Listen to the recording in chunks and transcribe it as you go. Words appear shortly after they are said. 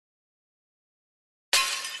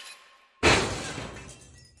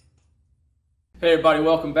Hey everybody,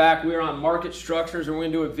 welcome back. We're on market structures and we're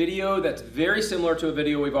going to do a video that's very similar to a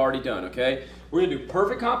video we've already done, okay? We're going to do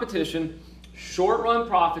perfect competition, short run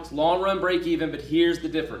profits, long run break even, but here's the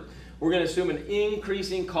difference. We're going to assume an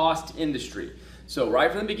increasing cost industry. So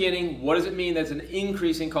right from the beginning, what does it mean that's an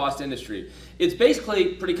increasing cost industry? It's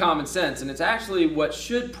basically pretty common sense, and it's actually what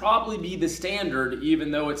should probably be the standard,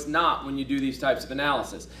 even though it's not when you do these types of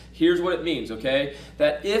analysis. Here's what it means, okay?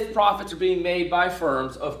 That if profits are being made by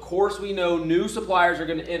firms, of course we know new suppliers are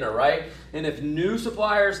going to enter, right? And if new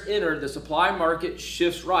suppliers enter, the supply market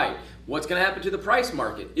shifts right. What's going to happen to the price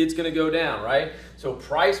market? It's going to go down, right? So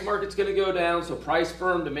price market's going to go down, so price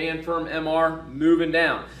firm, demand firm, MR, moving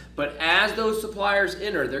down. But as those suppliers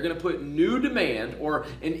enter, they're going to put new demand or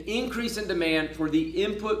an increase in demand for the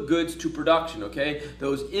input goods to production, okay?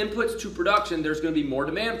 Those inputs to production, there's going to be more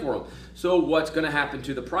demand for them. So what's going to happen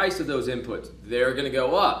to the price of those inputs? They're going to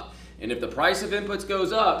go up. And if the price of inputs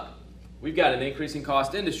goes up, we've got an increasing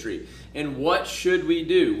cost industry. And what should we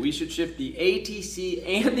do? We should shift the ATC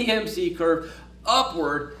and the MC curve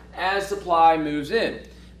upward as supply moves in.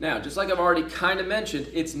 Now, just like I've already kind of mentioned,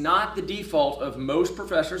 it's not the default of most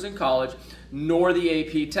professors in college, nor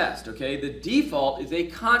the AP test, okay? The default is a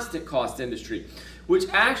constant cost industry, which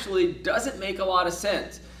actually doesn't make a lot of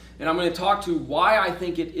sense. And I'm going to talk to why I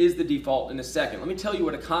think it is the default in a second. Let me tell you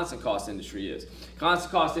what a constant cost industry is.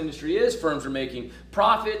 Constant cost industry is firms are making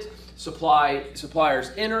profit,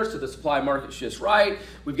 suppliers enter, so the supply market shifts right.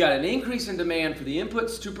 We've got an increase in demand for the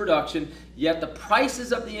inputs to production, yet the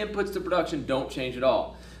prices of the inputs to production don't change at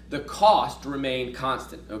all. The cost remain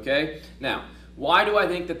constant, okay? Now, why do I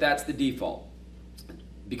think that that's the default?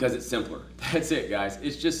 Because it's simpler. That's it, guys.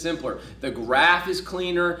 It's just simpler. The graph is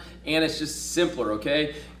cleaner and it's just simpler,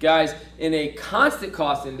 okay? Guys, in a constant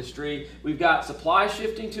cost industry, we've got supply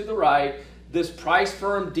shifting to the right, this price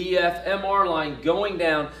firm DF MR line going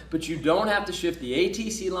down, but you don't have to shift the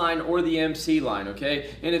ATC line or the MC line,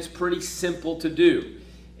 okay? And it's pretty simple to do.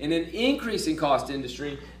 In an increasing cost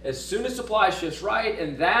industry, as soon as supply shifts right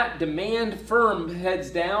and that demand firm heads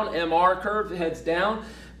down, MR curve heads down,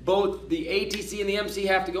 both the ATC and the MC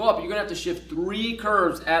have to go up. You're going to have to shift 3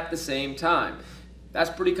 curves at the same time. That's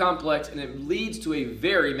pretty complex, and it leads to a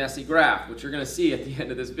very messy graph, which you're going to see at the end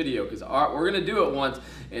of this video, because we're going to do it once,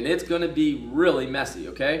 and it's going to be really messy,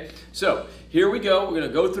 okay? So here we go. We're going to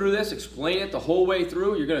go through this, explain it the whole way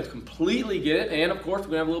through. You're going to completely get it, and of course, we're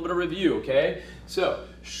going to have a little bit of review, okay? So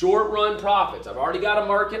short run profits. I've already got a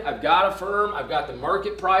market. I've got a firm. I've got the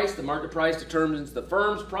market price. The market price determines the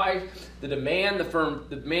firm's price, the demand, the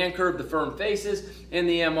demand curve the firm faces, and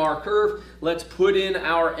the MR curve. Let's put in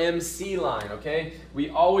our MC line, okay? We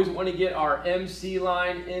always want to get our MC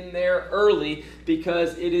line in there early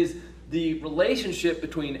because it is the relationship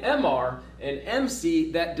between MR and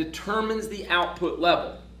MC that determines the output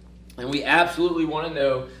level. And we absolutely want to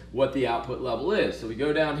know what the output level is. So we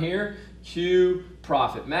go down here, Q,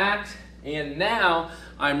 profit max, and now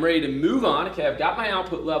I'm ready to move on. Okay, I've got my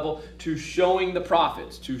output level to showing the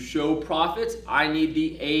profits. To show profits, I need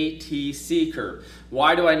the ATC curve.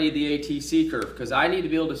 Why do I need the ATC curve? Because I need to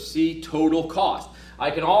be able to see total cost.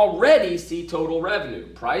 I can already see total revenue.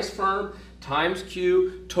 Price firm times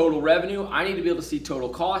Q, total revenue. I need to be able to see total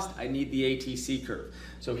cost. I need the ATC curve.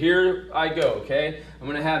 So here I go, okay? I'm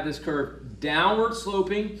going to have this curve downward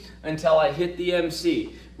sloping until I hit the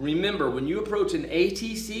MC. Remember, when you approach an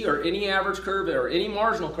ATC or any average curve or any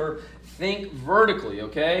marginal curve, think vertically,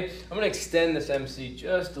 okay? I'm going to extend this MC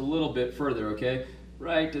just a little bit further, okay?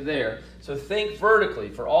 Right to there. So think vertically.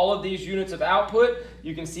 For all of these units of output,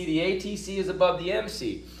 you can see the ATC is above the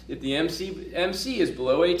MC. If the MC is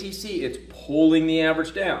below ATC, it's pulling the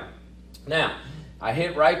average down. Now, I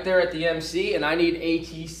hit right there at the MC and I need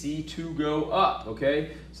ATC to go up,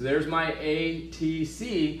 okay? So there's my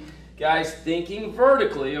ATC. Guys, thinking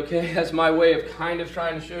vertically, okay, that's my way of kind of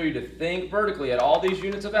trying to show you to think vertically at all these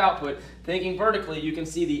units of output. Thinking vertically, you can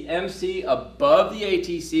see the MC above the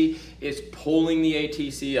ATC is pulling the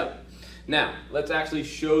ATC up. Now, let's actually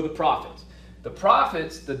show the profits. The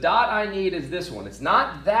profits, the dot I need is this one. It's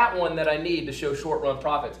not that one that I need to show short run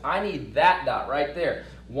profits. I need that dot right there.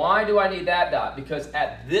 Why do I need that dot? Because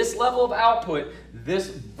at this level of output, this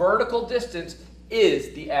vertical distance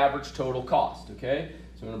is the average total cost, okay?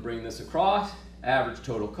 So I'm going to bring this across, average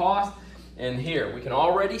total cost, and here we can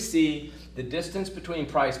already see the distance between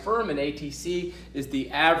price firm and ATC is the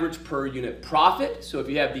average per unit profit. So if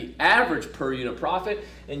you have the average per unit profit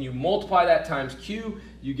and you multiply that times Q,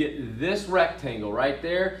 you get this rectangle right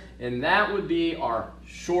there, and that would be our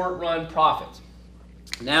short run profits.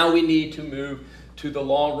 Now we need to move to the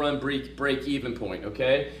long run break even point,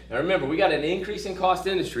 okay? Now remember, we got an increasing cost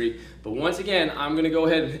industry, but once again, I'm gonna go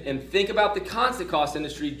ahead and think about the constant cost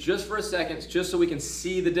industry just for a second, just so we can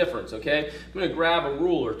see the difference, okay? I'm gonna grab a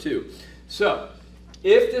ruler too. So,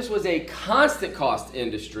 if this was a constant cost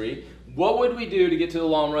industry, what would we do to get to the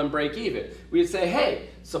long run break even? We'd say, hey,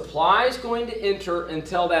 supply is going to enter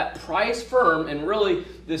until that price firm, and really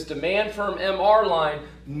this demand firm MR line,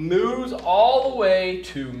 moves all the way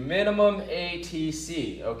to minimum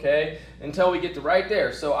ATC, okay? Until we get to right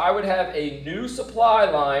there. So I would have a new supply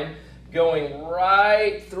line going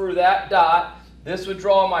right through that dot. This would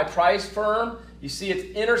draw my price firm. You see it's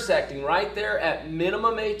intersecting right there at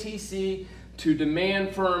minimum ATC to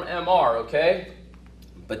demand firm MR, okay?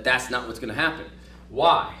 But that's not what's going to happen.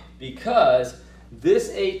 Why? Because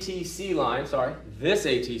this ATC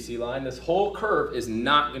line, this whole curve is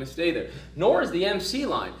not going to stay there. Nor is the MC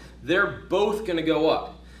line. They're both going to go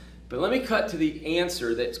up. But let me cut to the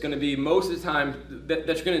answer that's going to be most of the time that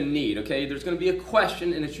you're going to need, okay? There's going to be a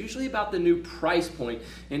question, and it's usually about the new price point.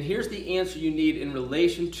 And here's the answer you need in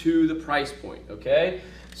relation to the price point, okay?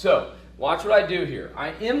 So, watch what I do here. I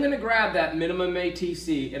am going to grab that minimum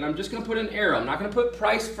ATC, and I'm just going to put an arrow. I'm not going to put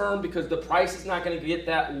price firm because the price is not going to get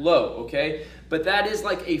that low, okay? But that is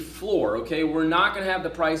like a floor, okay? We're not going to have the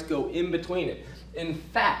price go in between it. In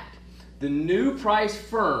fact, the new price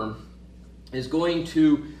firm is going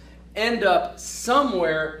to end up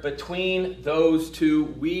somewhere between those two.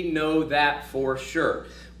 We know that for sure.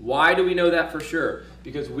 Why do we know that for sure?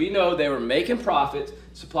 Because we know they were making profits.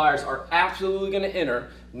 Suppliers are absolutely going to enter.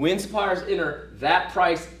 When suppliers enter, that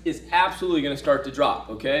price is absolutely going to start to drop,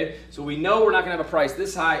 okay? So we know we're not going to have a price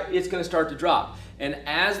this high. It's going to start to drop. And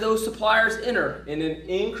as those suppliers enter in an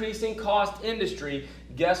increasing cost industry,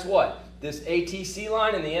 guess what? This ATC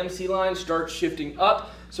line and the MC line start shifting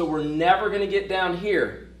up. So we're never going to get down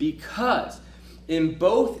here, because in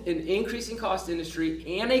both an increasing cost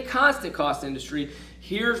industry and a constant cost industry,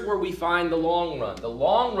 here's where we find the long run. The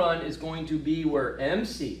long run is going to be where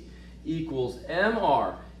MC equals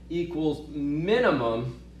MR equals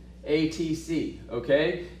minimum ATC,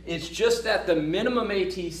 okay? It's just that the minimum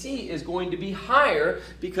ATC is going to be higher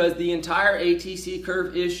because the entire ATC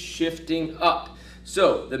curve is shifting up.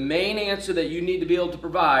 So the main answer that you need to be able to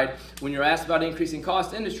provide when you're asked about increasing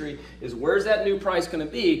cost industry is where's that new price going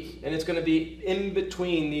to be, and it's going to be in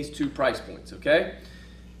between these two price points, okay?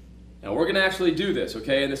 Now we're going to actually do this,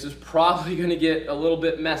 okay? And this is probably going to get a little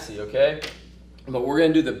bit messy, okay? But we're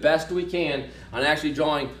going to do the best we can on actually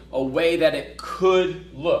drawing a way that it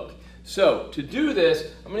could look. So to do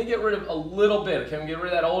this, I'm going to get rid of a little bit, okay? I'm going to get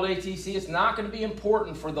rid of that old ATC. It's not going to be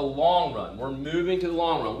important for the long run. We're moving to the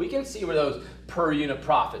long run. We can see where those per unit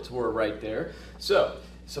profits were right there. So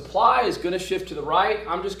supply is going to shift to the right.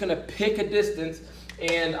 I'm just going to pick a distance,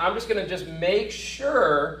 and I'm just going to just make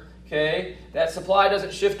sure, okay, that supply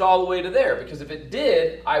doesn't shift all the way to there, because if it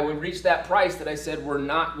did, I would reach that price that I said we're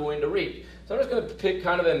not going to reach. So I'm just going to pick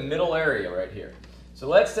kind of a middle area right here. So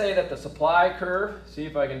let's say that the supply curve, see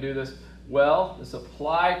if I can do this well, the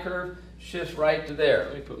supply curve shifts right to there.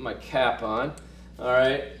 Let me put my cap on. All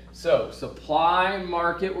right, so supply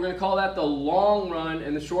market, we're going to call that the long run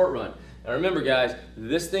and the short run. Now remember guys,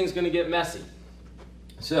 this thing's going to get messy.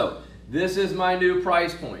 So this is my new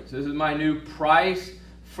price point. So this is my new price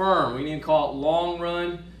firm. We need to call it long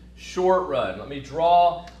run, short run. Let me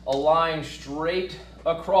draw a line straight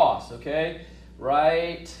across, okay?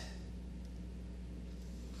 Right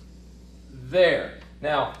there.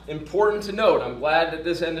 Now, important to note, I'm glad that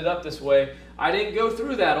this ended up this way. I didn't go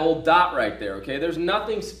through that old dot right there, okay? There's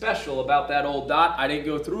nothing special about that old dot. I didn't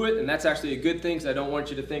go through it, and that's actually a good thing, because I don't want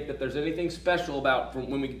you to think that there's anything special about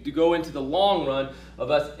when we go into the long run of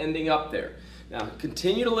us ending up there. Now,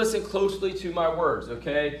 continue to listen closely to my words,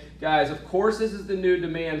 okay? Guys, of course, this is the new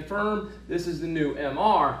demand firm. This is the new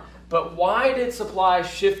MR. But why did supply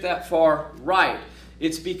shift that far right?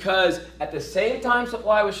 It's because at the same time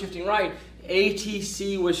supply was shifting right,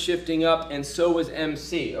 ATC was shifting up, and so was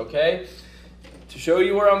MC, okay? To show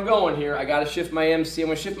you where I'm going here, I got to shift my MC. I'm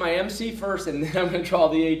going to shift my MC first, and then I'm going to draw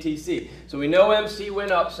the ATC. So we know MC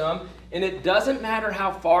went up some, and it doesn't matter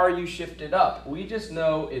how far you shift it up. We just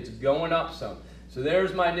know it's going up some. So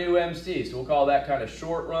there's my new MC. So we'll call that kind of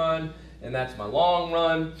short run, and that's my long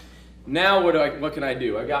run. Now what can I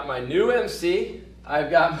do? I got my new MC, I've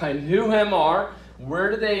got my new MR.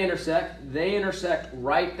 Where do they intersect? They intersect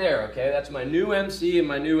right there, okay? That's my new MC and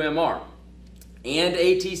my new MR. And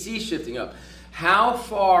ATC shifting up. How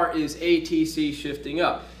far is ATC shifting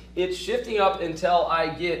up? It's shifting up until I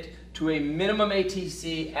get to a minimum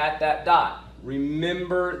ATC at that dot.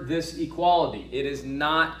 Remember this equality. It is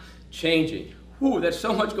not changing. Whew, there's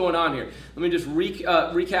so much going on here. Let me just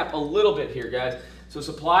recap a little bit here, guys. So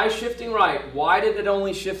supply is shifting right. Why did it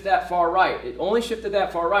only shift that far right? It only shifted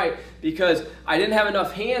that far right because I didn't have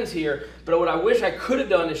enough hands here, but what I wish I could have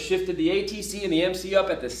done is shifted the ATC and the MC up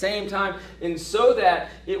at the same time, and so that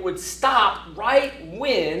it would stop right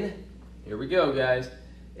when, here we go guys,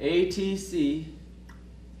 ATC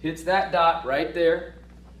hits that dot right there,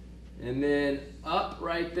 and then up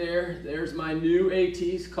right there, there's my new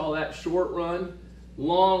ATs, call that short run,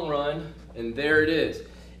 long run, and there it is.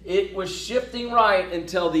 It was shifting right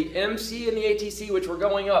until the MC and the ATC, which were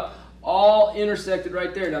going up, all intersected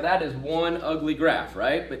right there. Now that is one ugly graph,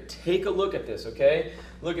 right? But take a look at this, okay?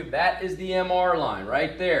 Look at that is the MR line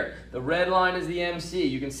right there. The red line is the MC.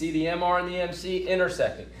 You can see the MR and the MC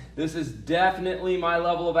intersecting. This is definitely my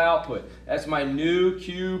level of output. That's my new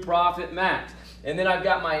Q profit max. And then I've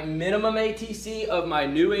got my minimum ATC of my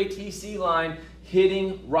new ATC line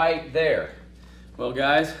hitting right there. Well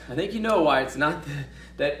guys, I think you know why it's not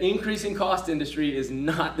that increasing cost industry is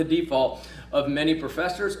not the default of many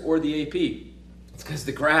professors or the AP. It's because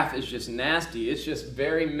the graph is just nasty. It's just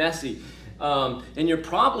very messy. And you're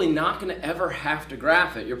probably not going to ever have to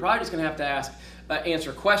graph it. You're probably just going to have to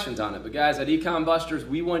answer questions on it. But guys, at Econ Busters,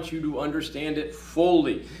 we want you to understand it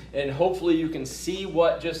fully. And hopefully you can see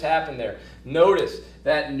what just happened there. Notice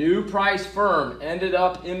that new price firm ended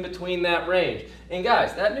up in between that range. And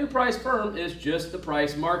guys, that new price firm is just the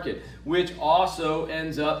price market, which also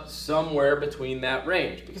ends up somewhere between that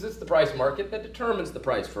range because it's the price market that determines the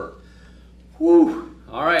price firm. Whew.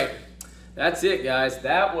 All right, that's it guys.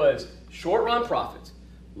 That was short run profits,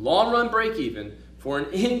 long run break even for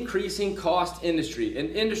an increasing cost industry, an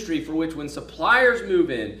industry for which when suppliers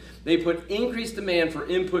move in, they put increased demand for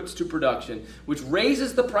inputs to production, which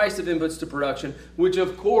raises the price of inputs to production, which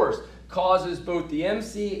of course causes both the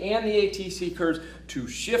MC and the ATC curves to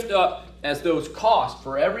shift up as those costs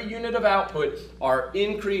for every unit of output are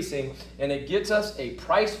increasing, and it gets us a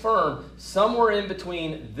price firm somewhere in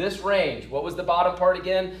between this range. What was the bottom part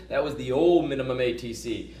again? That was the old minimum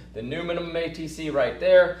ATC. The new minimum ATC right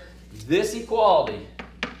there. This equality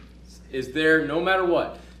is there no matter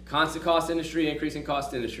what. Constant cost industry, increasing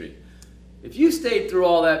cost industry. If you stayed through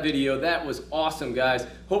all that video, that was awesome, guys.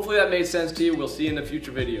 Hopefully that made sense to you. We'll see you in a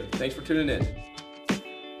future video. Thanks for tuning in.